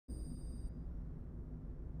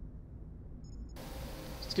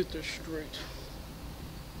Let's get this straight.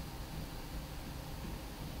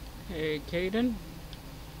 Hey, Caden.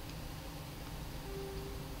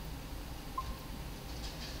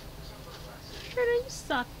 Sure, you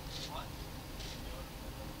suck.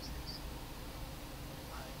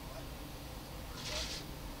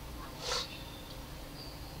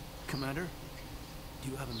 Commander, do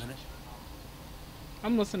you have a minute?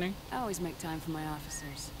 I'm listening. I always make time for my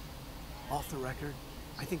officers. Off the record,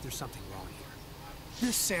 I think there's something wrong here.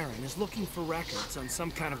 This Saren is looking for records on some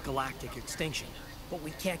kind of galactic extinction, but we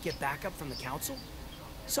can't get backup from the Council?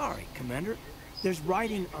 Sorry, Commander. There's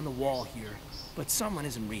writing on the wall here, but someone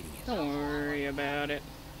isn't reading it. Don't worry about it.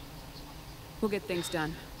 We'll get things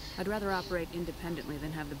done. I'd rather operate independently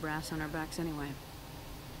than have the brass on our backs anyway.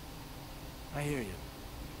 I hear you.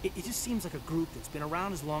 It just seems like a group that's been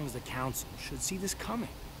around as long as the Council should see this coming.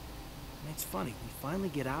 And it's funny, we finally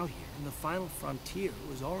get out here, and the final frontier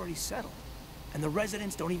was already settled. And the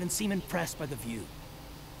residents don't even seem impressed by the view.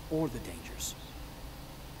 Or the dangers.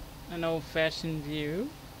 An old-fashioned view.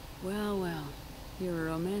 Well, well. You're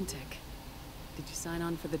a romantic. Did you sign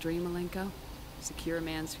on for the dream, Malenko? Secure a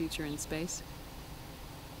man's future in space?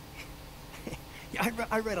 Yeah,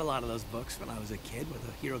 I read a lot of those books when I was a kid, where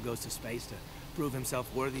the hero goes to space to prove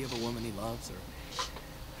himself worthy of a woman he loves, or,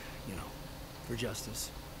 you know, for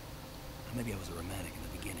justice. Maybe I was a romantic in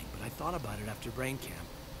the beginning, but I thought about it after brain camp.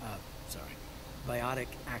 Biotic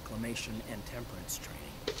acclimation and temperance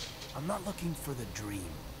training. I'm not looking for the dream.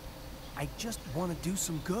 I just want to do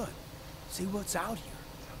some good. See what's out here.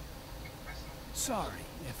 Sorry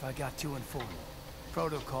if I got too informal.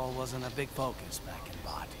 Protocol wasn't a big focus back in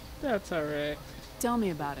Bot. That's alright. Tell me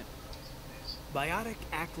about it. Biotic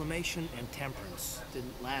acclimation and temperance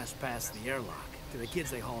didn't last past the airlock. To the kids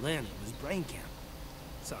they hauled in, it was brain camp.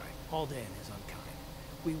 Sorry, hauled in is unkind.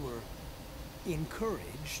 We were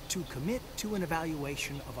encouraged to commit to an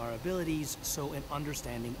evaluation of our abilities so an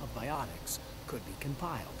understanding of biotics could be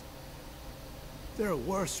compiled. There are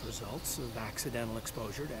worse results of accidental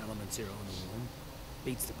exposure to element 0 in the womb.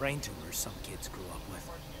 Beats the brain tumors some kids grew up with.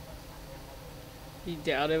 You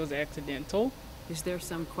doubt it was accidental? Is there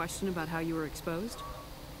some question about how you were exposed?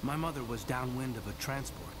 My mother was downwind of a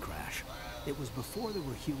transport crash. It was before there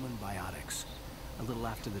were human biotics, a little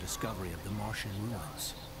after the discovery of the Martian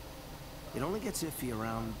ruins. It only gets iffy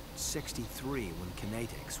around 63 when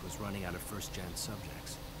kinetics was running out of first-gen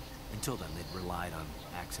subjects. Until then, they'd relied on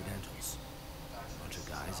accidentals. A bunch of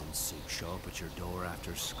guys in suits show up at your door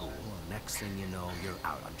after school, and next thing you know, you're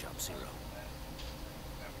out on Jump Zero.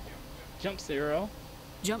 Jump Zero?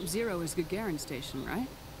 Jump Zero is Gagarin Station, right?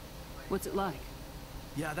 What's it like?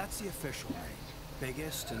 Yeah, that's the official name.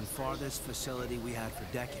 Biggest and farthest facility we had for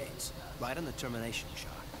decades. Right on the termination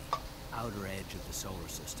shock, the outer edge of the solar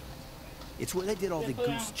system. It's where they did all the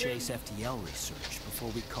Goose Chase FTL research before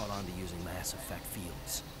we caught on to using mass effect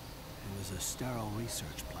fields. It was a sterile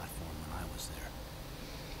research platform when I was there.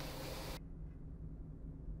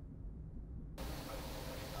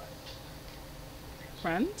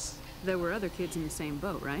 Friends? There were other kids in the same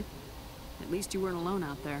boat, right? At least you weren't alone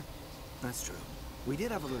out there. That's true. We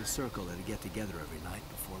did have a little circle that'd get together every night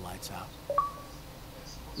before lights out.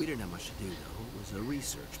 We didn't have much to do, though. It was a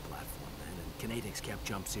research platform then, and kinetics kept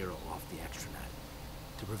Jump Zero off the extranet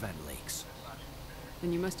to prevent leaks.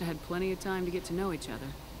 And you must have had plenty of time to get to know each other.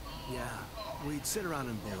 Yeah, we'd sit around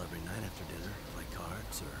and bowl every night after dinner, play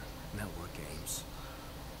cards or network games.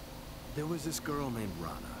 There was this girl named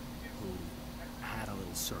Rana, who had a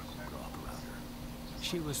little circle grow up around her.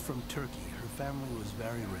 She was from Turkey. Her family was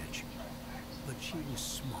very rich. But she was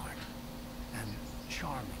smart and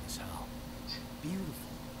charming as hell.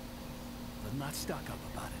 Beautiful, but not stuck up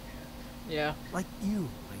about it. Yeah. Like you,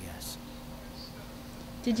 I guess.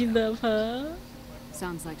 Did you love her?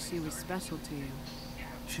 Sounds like she was special to you.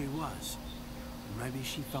 She was. Maybe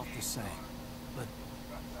she felt the same. But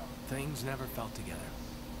things never felt together.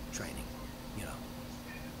 Training, you know.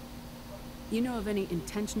 You know of any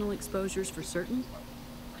intentional exposures for certain?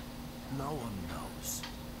 No one knows.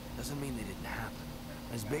 Doesn't mean they didn't happen.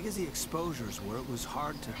 As big as the exposures were, it was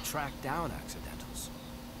hard to track down accidentals.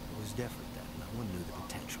 It was different then. No one knew the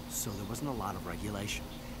potential, so there wasn't a lot of regulation.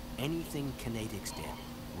 Anything kinetics did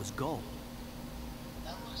was gold.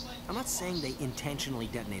 I'm not saying they intentionally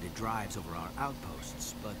detonated drives over our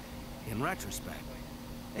outposts, but in retrospect,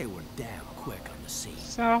 they were damn quick on the scene.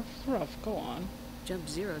 Sounds rough. Go on. Jump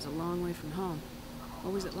Zero's a long way from home.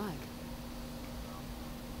 What was it like?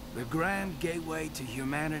 The grand gateway to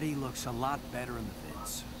humanity looks a lot better in the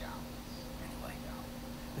vids. Anyway,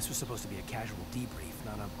 this was supposed to be a casual debrief,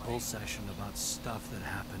 not a bull session about stuff that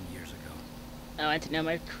happened years ago. I want to know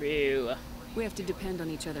my crew. We have to depend on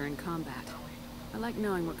each other in combat. I like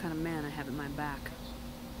knowing what kind of man I have at my back.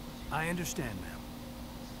 I understand, ma'am.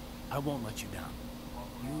 I won't let you down.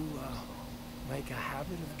 You, make a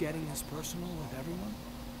habit of getting this personal with everyone?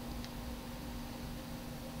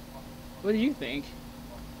 What do you think?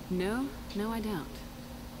 No, I don't.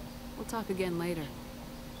 We'll talk again later.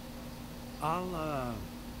 I'll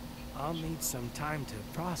need some time to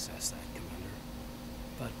process that, Commander.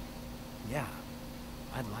 But, yeah,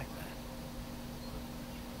 I'd like that.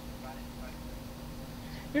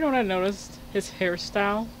 You know what I noticed? His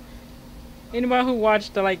hairstyle. Anybody who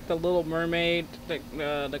watched the Little Mermaid,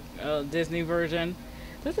 the Disney version,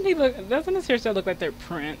 doesn't his hairstyle look like their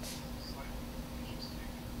Prince?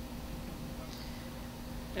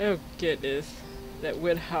 Oh goodness, that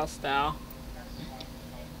Woodhouse style.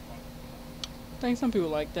 I think some people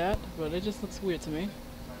like that, but it just looks weird to me.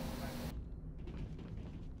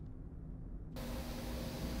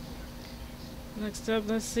 Next up,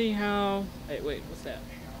 let's see how. Hey, wait, what's that?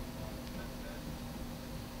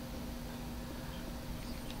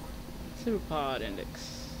 Superpod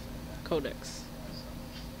Index. Codex.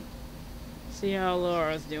 See how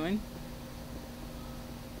Laura's doing.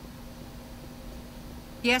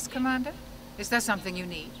 Yes, Commander? Is there something you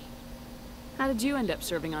need? How did you end up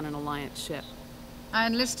serving on an Alliance ship? I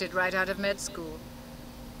enlisted right out of med school.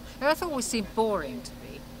 Earth always seemed boring to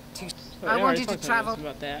me. I wanted to travel,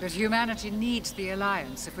 but humanity needs the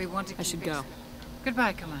Alliance if we want to keep it. I should go.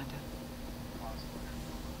 Goodbye, Commander.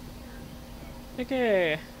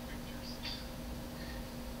 Okay.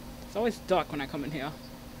 It's always dark when I come in here.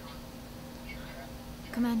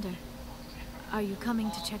 Commander, are you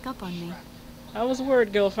coming to check up on me? How was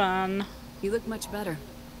word, Gilfan? You look much better.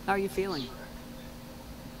 How are you feeling?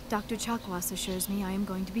 Dr. Jacques assures me I am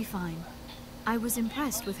going to be fine. I was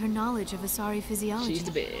impressed with her knowledge of Asari physiology. She's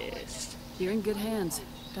the best. You're in good hands.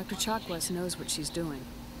 Dr. Jacques knows what she's doing.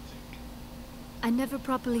 I never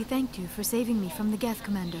properly thanked you for saving me from the Geth,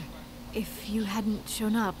 Commander. If you hadn't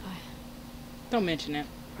shown up, Don't mention it.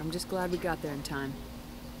 I'm just glad we got there in time.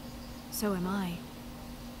 So am I.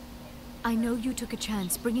 I know you took a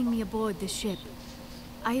chance bringing me aboard this ship.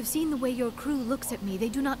 I have seen the way your crew looks at me. They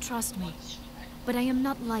do not trust me. But I am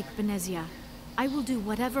not like Benezia. I will do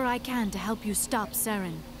whatever I can to help you stop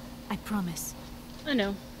Saren. I promise. I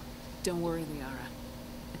know. Don't worry, Liara.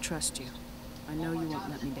 I trust you. I know you won't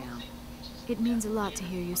let me down. It means a lot to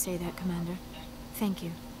hear you say that, Commander. Thank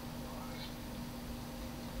you.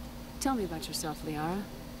 Tell me about yourself, Liara.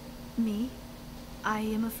 Me? I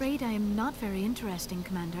am afraid I am not very interesting,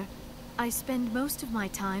 Commander. I spend most of my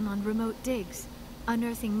time on remote digs,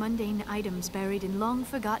 unearthing mundane items buried in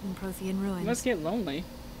long-forgotten Prothean ruins. You must get lonely.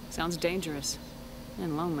 Sounds dangerous.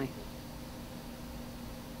 And lonely.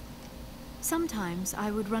 Sometimes I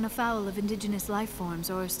would run afoul of indigenous life forms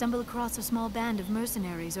or stumble across a small band of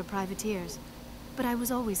mercenaries or privateers. But I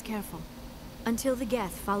was always careful. Until the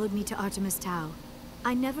Geth followed me to Artemis Tau.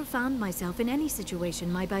 I never found myself in any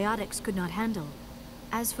situation my biotics could not handle.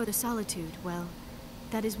 As for the solitude, well,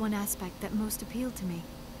 that is one aspect that most appealed to me.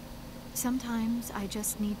 Sometimes I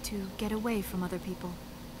just need to get away from other people.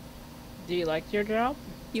 Do you like your job?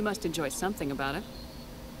 You must enjoy something about it.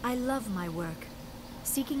 I love my work.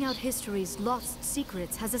 Seeking out history's lost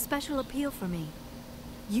secrets has a special appeal for me.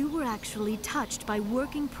 You were actually touched by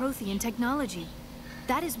working Prothean technology.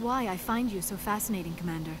 That is why I find you so fascinating,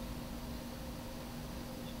 Commander.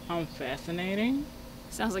 I'm fascinating.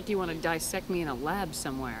 Sounds like you want to dissect me in a lab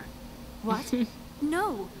somewhere. What?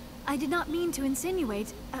 No, I did not mean to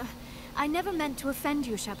insinuate. I never meant to offend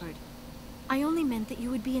you, Shepard. I only meant that you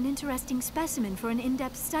would be an interesting specimen for an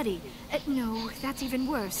in-depth study. No, that's even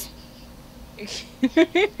worse.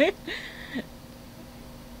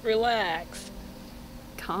 Relax.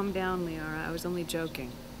 Calm down, Liara. I was only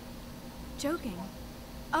joking. Joking?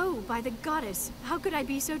 Oh, by the goddess, how could I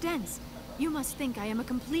be so dense? You must think I am a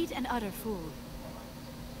complete and utter fool.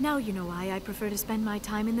 Now you know why I prefer to spend my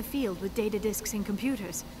time in the field with data disks and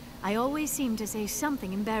computers. I always seem to say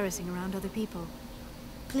something embarrassing around other people.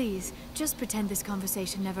 Please, just pretend this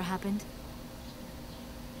conversation never happened.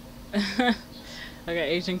 I got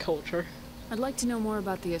Asian culture. I'd like to know more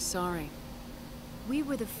about the Asari. We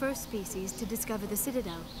were the first species to discover the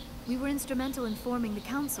Citadel. We were instrumental in forming the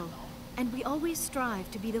Council, and we always strive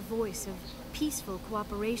to be the voice of peaceful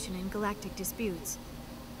cooperation in galactic disputes.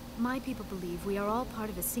 My people believe we are all part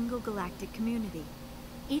of a single galactic community.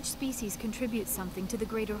 Each species contributes something to the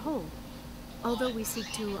greater whole. Although we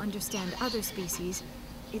seek to understand other species,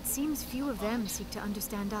 it seems few of them seek to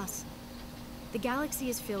understand us. The galaxy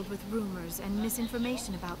is filled with rumors and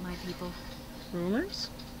misinformation about my people. Rumors?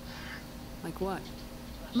 Like what?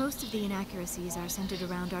 Most of the inaccuracies are centered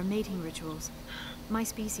around our mating rituals. My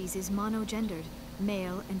species is monogendered.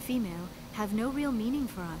 Male and female have no real meaning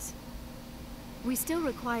for us. We still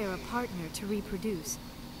require a partner to reproduce.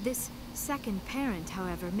 This second parent,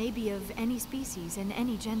 however, may be of any species and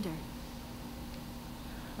any gender.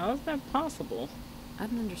 How is that possible? I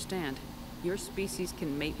don't understand. Your species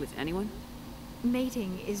can mate with anyone?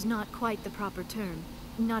 Mating is not quite the proper term,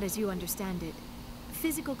 not as you understand it.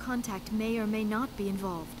 Physical contact may or may not be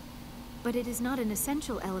involved, but it is not an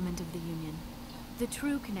essential element of the union. The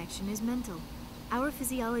true connection is mental. Our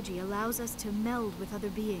physiology allows us to meld with other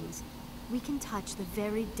beings. We can touch the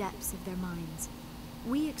very depths of their minds.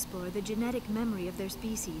 We explore the genetic memory of their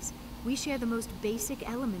species. We share the most basic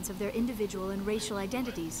elements of their individual and racial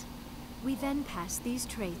identities. We then pass these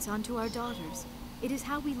traits on to our daughters. It is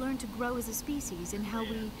how we learn to grow as a species and how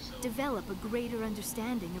we develop a greater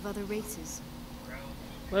understanding of other races.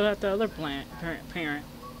 What about the other parent?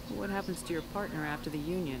 What happens to your partner after the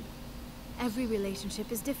union? Every relationship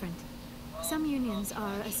is different. Some unions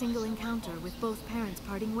are a single encounter with both parents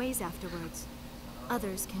parting ways afterwards.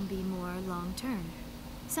 Others can be more long-term.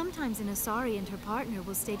 Sometimes an Asari and her partner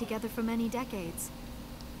will stay together for many decades.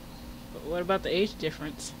 But what about the age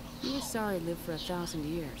difference? You Asari live for 1,000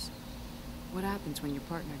 years. What happens when your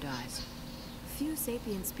partner dies? Few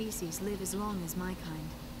sapient species live as long as my kind.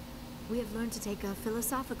 We have learned to take a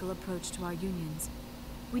philosophical approach to our unions.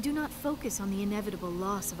 We do not focus on the inevitable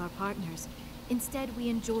loss of our partners. Instead, we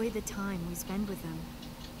enjoy the time we spend with them.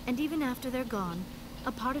 And even after they're gone,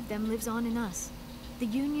 a part of them lives on in us. The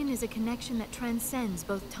union is a connection that transcends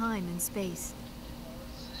both time and space.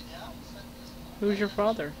 Who's your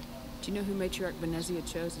father? Do you know who Matriarch Venezia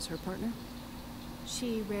chose as her partner?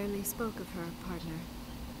 She rarely spoke of her partner.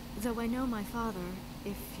 Though I know my father,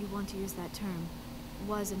 if you want to use that term,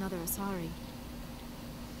 was another Asari.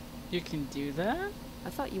 You can do that? I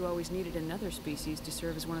thought you always needed another species to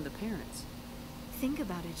serve as one of the parents. Think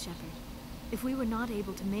about it, Shepard. If we were not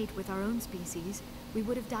able to mate with our own species, we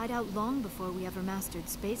would have died out long before we ever mastered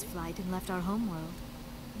spaceflight and left our homeworld.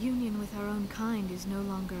 Union with our own kind is no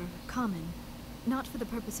longer common, not for the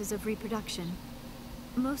purposes of reproduction.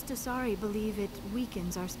 Most Asari believe it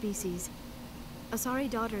weakens our species. Asari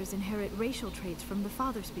daughters inherit racial traits from the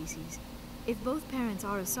father species. If both parents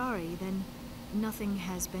are Asari, then nothing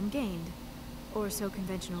has been gained, or so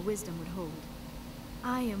conventional wisdom would hold.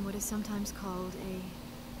 I am what is sometimes called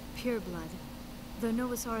a pureblood, though no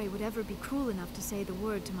Asari would ever be cruel enough to say the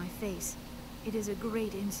word to my face. It is a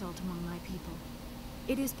great insult among my people.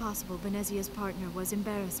 It is possible Venezia's partner was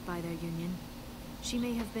embarrassed by their union. She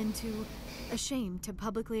may have been too ashamed to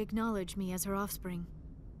publicly acknowledge me as her offspring.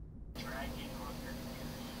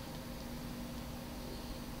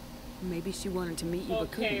 Maybe she wanted to meet you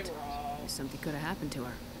but couldn't. Something could have happened to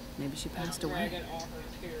her. Maybe she passed away.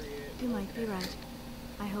 You might be right.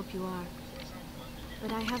 I hope you are.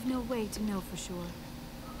 But I have no way to know for sure.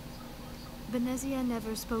 Venezia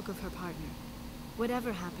never spoke of her partner.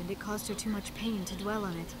 Whatever happened, it caused her too much pain to dwell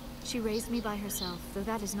on it. She raised me by herself, though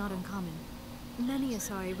that is not uncommon. Many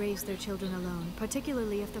Asari raise their children alone,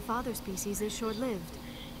 particularly if the father species is short-lived.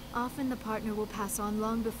 Often the partner will pass on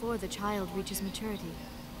long before the child reaches maturity.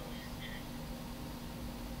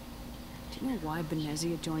 Do you know why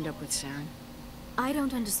Venezia joined up with Saren? I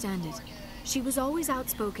don't understand it. She was always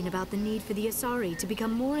outspoken about the need for the Asari to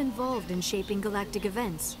become more involved in shaping galactic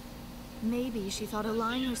events. Maybe she thought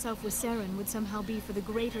allying herself with Saren would somehow be for the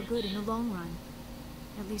greater good in the long run.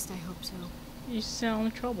 At least I hope so. You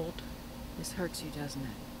sound troubled. This hurts you, doesn't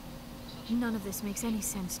it? None of this makes any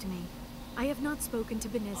sense to me. I have not spoken to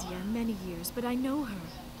Venezia in many years, but I know her.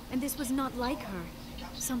 And this was not like her.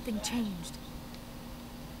 Something changed.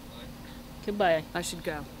 Goodbye. I should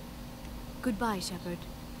go. Goodbye, Shepard.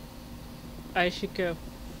 I should go.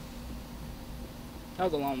 That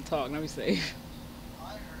was a long talk. Let me see.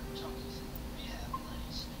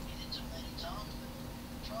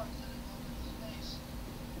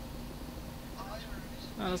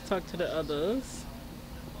 Now let's talk to the others.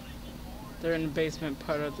 They're in the basement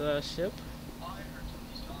part of the ship.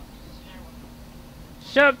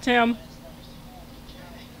 Shut up, Tim.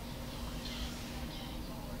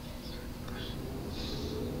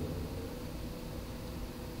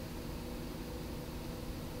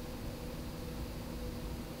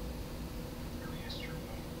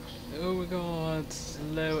 Oh my god,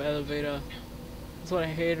 slow elevator. That's what I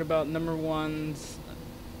hate about number one's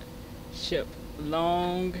ship.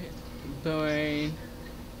 Long, boring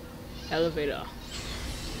elevator.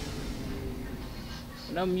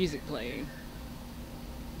 No music playing.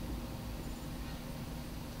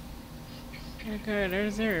 Okay,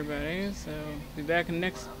 there's everybody. So, be back in the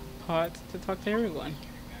next part to talk to everyone.